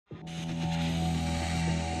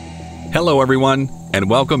Hello everyone, and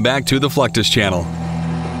welcome back to the Fluctus channel.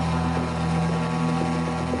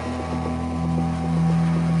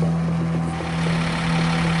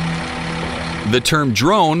 The term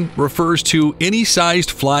drone refers to any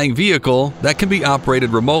sized flying vehicle that can be operated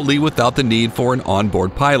remotely without the need for an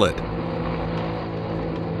onboard pilot.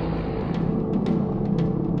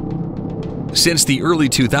 Since the early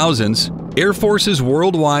 2000s, air forces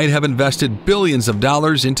worldwide have invested billions of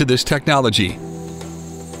dollars into this technology.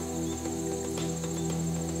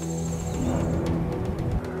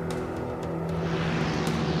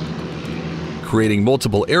 Creating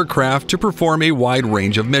multiple aircraft to perform a wide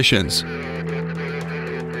range of missions.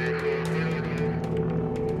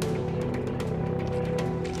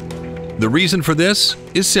 The reason for this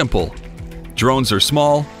is simple. Drones are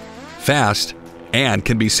small, fast, and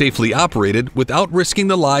can be safely operated without risking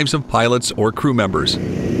the lives of pilots or crew members.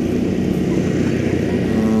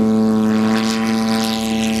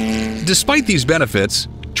 Despite these benefits,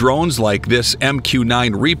 drones like this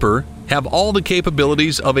MQ-9 Reaper have all the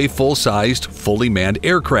capabilities of a full-sized, fully manned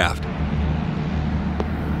aircraft.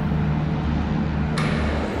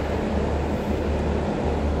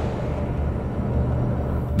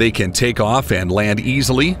 They can take off and land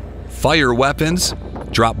easily, fire weapons,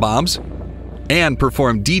 drop bombs, and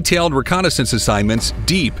perform detailed reconnaissance assignments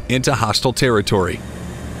deep into hostile territory,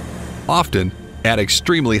 often at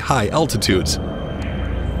extremely high altitudes.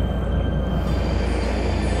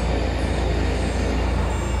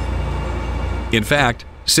 In fact,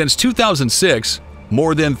 since 2006,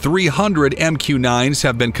 more than 300 MQ-9s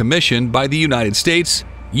have been commissioned by the United States,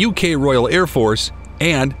 UK Royal Air Force,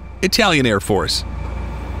 and Italian Air Force.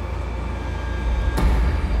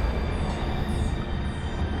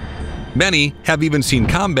 Many have even seen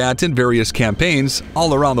combat in various campaigns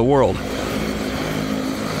all around the world.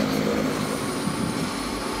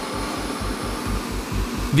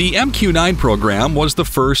 The MQ-9 program was the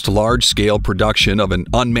first large-scale production of an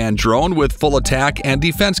unmanned drone with full attack and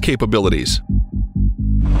defense capabilities.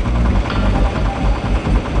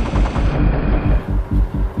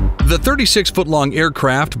 The 36-foot-long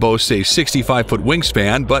aircraft boasts a 65-foot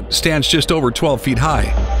wingspan but stands just over 12 feet high.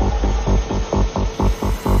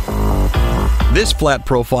 This flat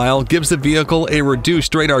profile gives the vehicle a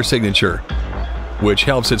reduced radar signature, which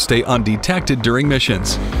helps it stay undetected during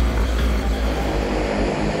missions.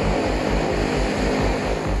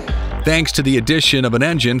 Thanks to the addition of an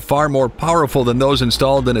engine far more powerful than those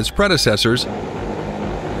installed in its predecessors,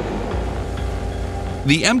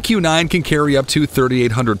 the MQ-9 can carry up to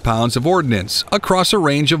 3,800 pounds of ordnance across a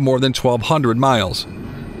range of more than 1,200 miles.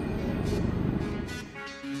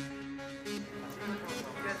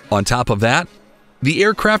 On top of that, the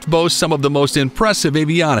aircraft boasts some of the most impressive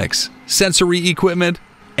avionics, sensory equipment,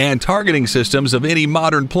 and targeting systems of any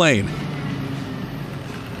modern plane,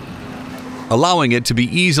 allowing it to be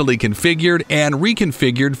easily configured and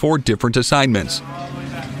reconfigured for different assignments.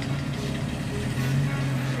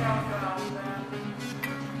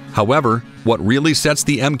 However, what really sets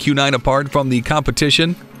the MQ-9 apart from the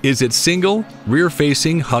competition is its single,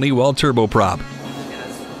 rear-facing Honeywell turboprop.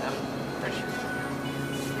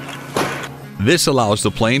 This allows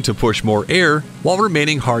the plane to push more air while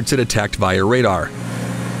remaining hard to detect via radar.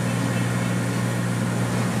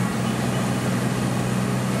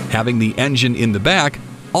 Having the engine in the back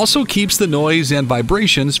also keeps the noise and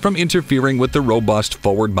vibrations from interfering with the robust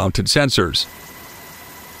forward-mounted sensors.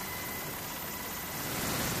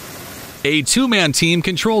 A two-man team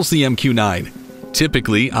controls the MQ-9,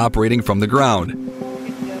 typically operating from the ground.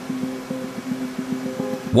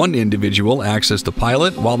 One individual acts as the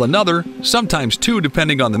pilot, while another, sometimes two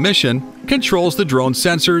depending on the mission, controls the drone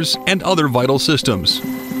sensors and other vital systems.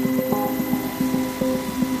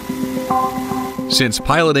 Since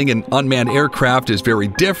piloting an unmanned aircraft is very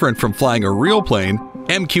different from flying a real plane,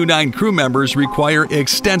 MQ-9 crew members require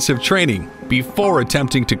extensive training before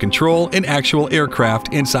attempting to control an actual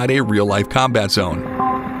aircraft inside a real-life combat zone.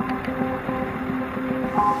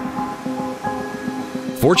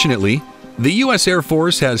 Fortunately, the U.S. Air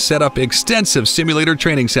Force has set up extensive simulator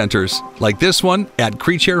training centers, like this one at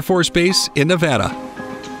Creech Air Force Base in Nevada.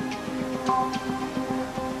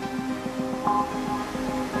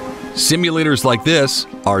 Simulators like this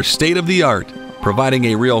are state-of-the-art, providing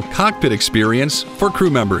a real cockpit experience for crew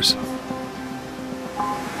members.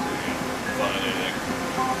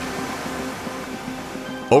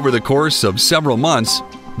 Over the course of several months,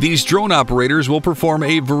 these drone operators will perform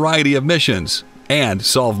a variety of missions and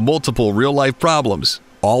solve multiple real-life problems,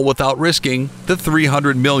 all without risking the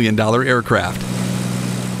 $300 million aircraft.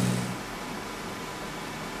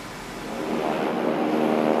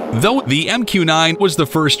 Though the MQ-9 was the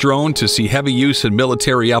first drone to see heavy use in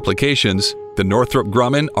military applications, the Northrop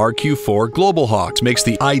Grumman RQ-4 Global Hawk makes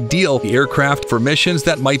the ideal aircraft for missions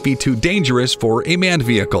that might be too dangerous for a manned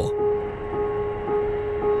vehicle.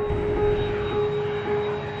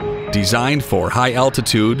 Designed for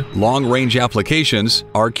high-altitude, long-range applications,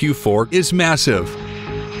 RQ-4 is massive,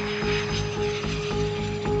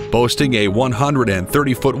 boasting a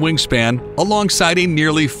 130-foot wingspan alongside a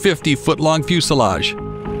nearly 50-foot-long fuselage.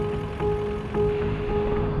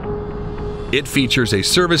 It features a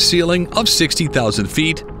service ceiling of 60,000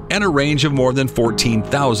 feet and a range of more than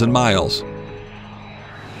 14,000 miles.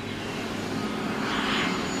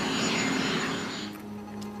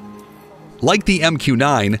 Like the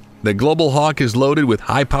MQ-9, the Global Hawk is loaded with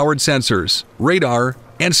high-powered sensors, radar,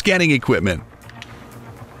 and scanning equipment.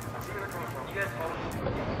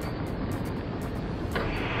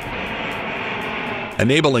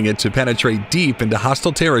 Enabling it to penetrate deep into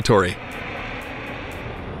hostile territory.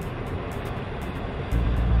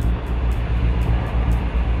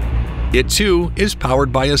 It too is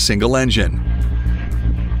powered by a single engine.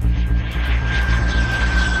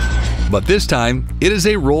 But this time, it is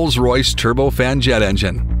a Rolls-Royce turbofan jet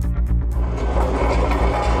engine.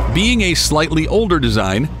 Being a slightly older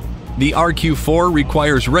design, the RQ-4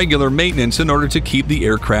 requires regular maintenance in order to keep the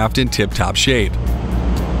aircraft in tip-top shape.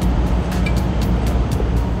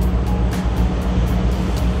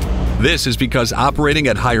 This is because operating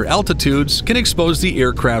at higher altitudes can expose the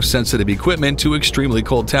aircraft's sensitive equipment to extremely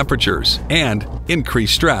cold temperatures and increase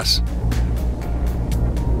stress.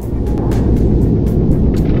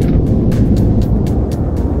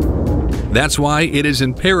 That's why it is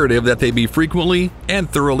imperative that they be frequently and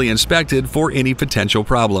thoroughly inspected for any potential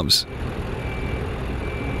problems.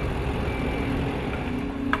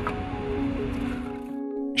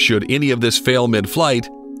 Should any of this fail mid-flight,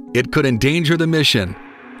 it could endanger the mission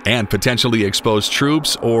and potentially expose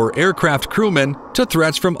troops or aircraft crewmen to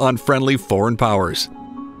threats from unfriendly foreign powers.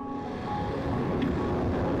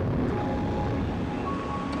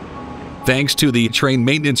 Thanks to the trained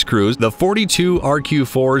maintenance crews, the 42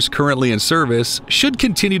 RQ-4s currently in service should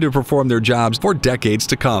continue to perform their jobs for decades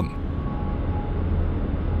to come.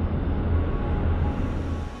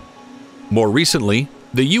 More recently,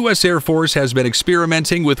 the U.S. Air Force has been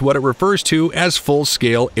experimenting with what it refers to as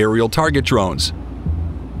full-scale aerial target drones.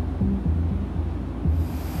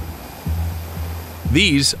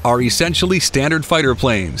 These are essentially standard fighter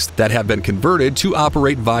planes that have been converted to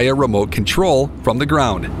operate via remote control from the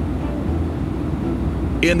ground.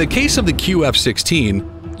 In the case of the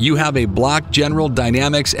QF-16, you have a Block General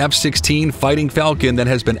Dynamics F-16 Fighting Falcon that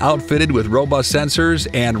has been outfitted with robust sensors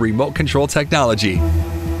and remote control technology.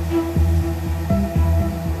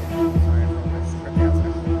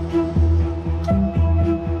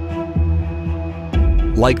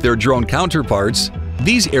 Like their drone counterparts,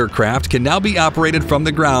 these aircraft can now be operated from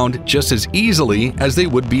the ground just as easily as they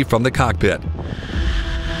would be from the cockpit.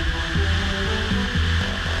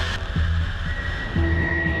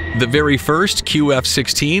 The very first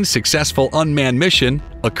QF-16 successful unmanned mission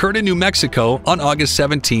occurred in New Mexico on August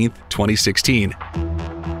 17, 2016.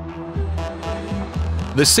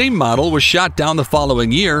 The same model was shot down the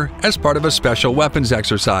following year as part of a special weapons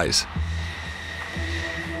exercise.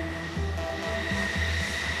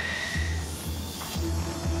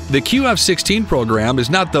 The QF-16 program is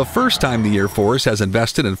not the first time the Air Force has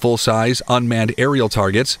invested in full-size unmanned aerial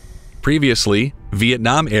targets. Previously,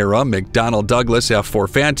 Vietnam-era McDonnell Douglas F-4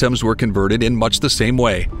 Phantoms were converted in much the same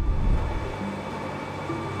way.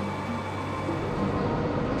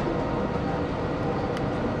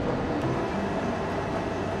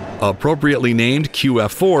 Appropriately named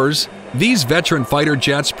QF-4s, these veteran fighter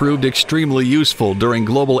jets proved extremely useful during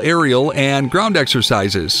global aerial and ground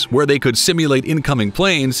exercises, where they could simulate incoming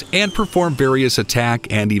planes and perform various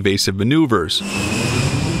attack and evasive maneuvers.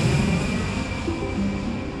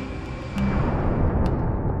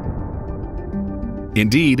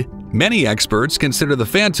 Indeed, many experts consider the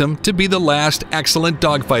Phantom to be the last excellent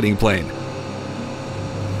dogfighting plane.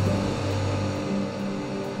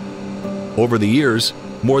 Over the years,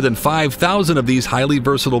 more than 5,000 of these highly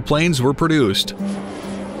versatile planes were produced,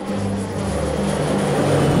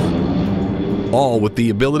 all with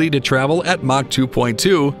the ability to travel at Mach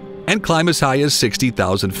 2.2 and climb as high as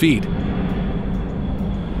 60,000 feet.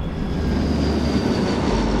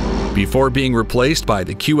 Before being replaced by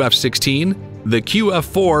the QF-16, the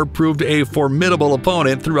QF-4 proved a formidable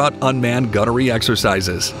opponent throughout unmanned gunnery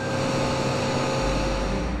exercises.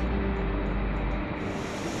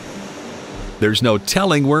 There's no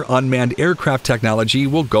telling where unmanned aircraft technology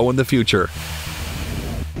will go in the future.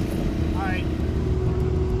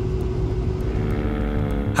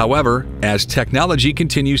 However, as technology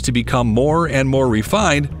continues to become more and more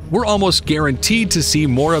refined, we're almost guaranteed to see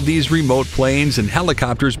more of these remote planes and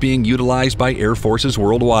helicopters being utilized by air forces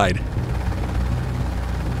worldwide.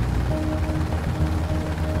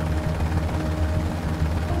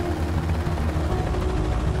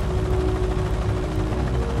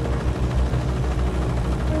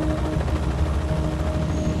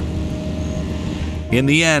 In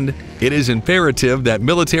the end, it is imperative that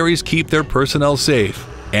militaries keep their personnel safe,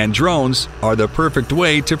 and drones are the perfect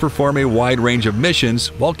way to perform a wide range of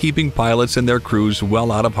missions while keeping pilots and their crews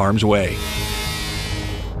well out of harm's way.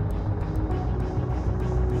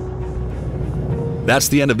 That's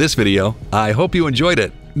the end of this video. I hope you enjoyed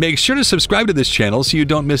it. Make sure to subscribe to this channel so you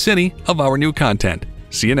don't miss any of our new content.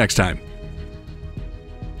 See you next time.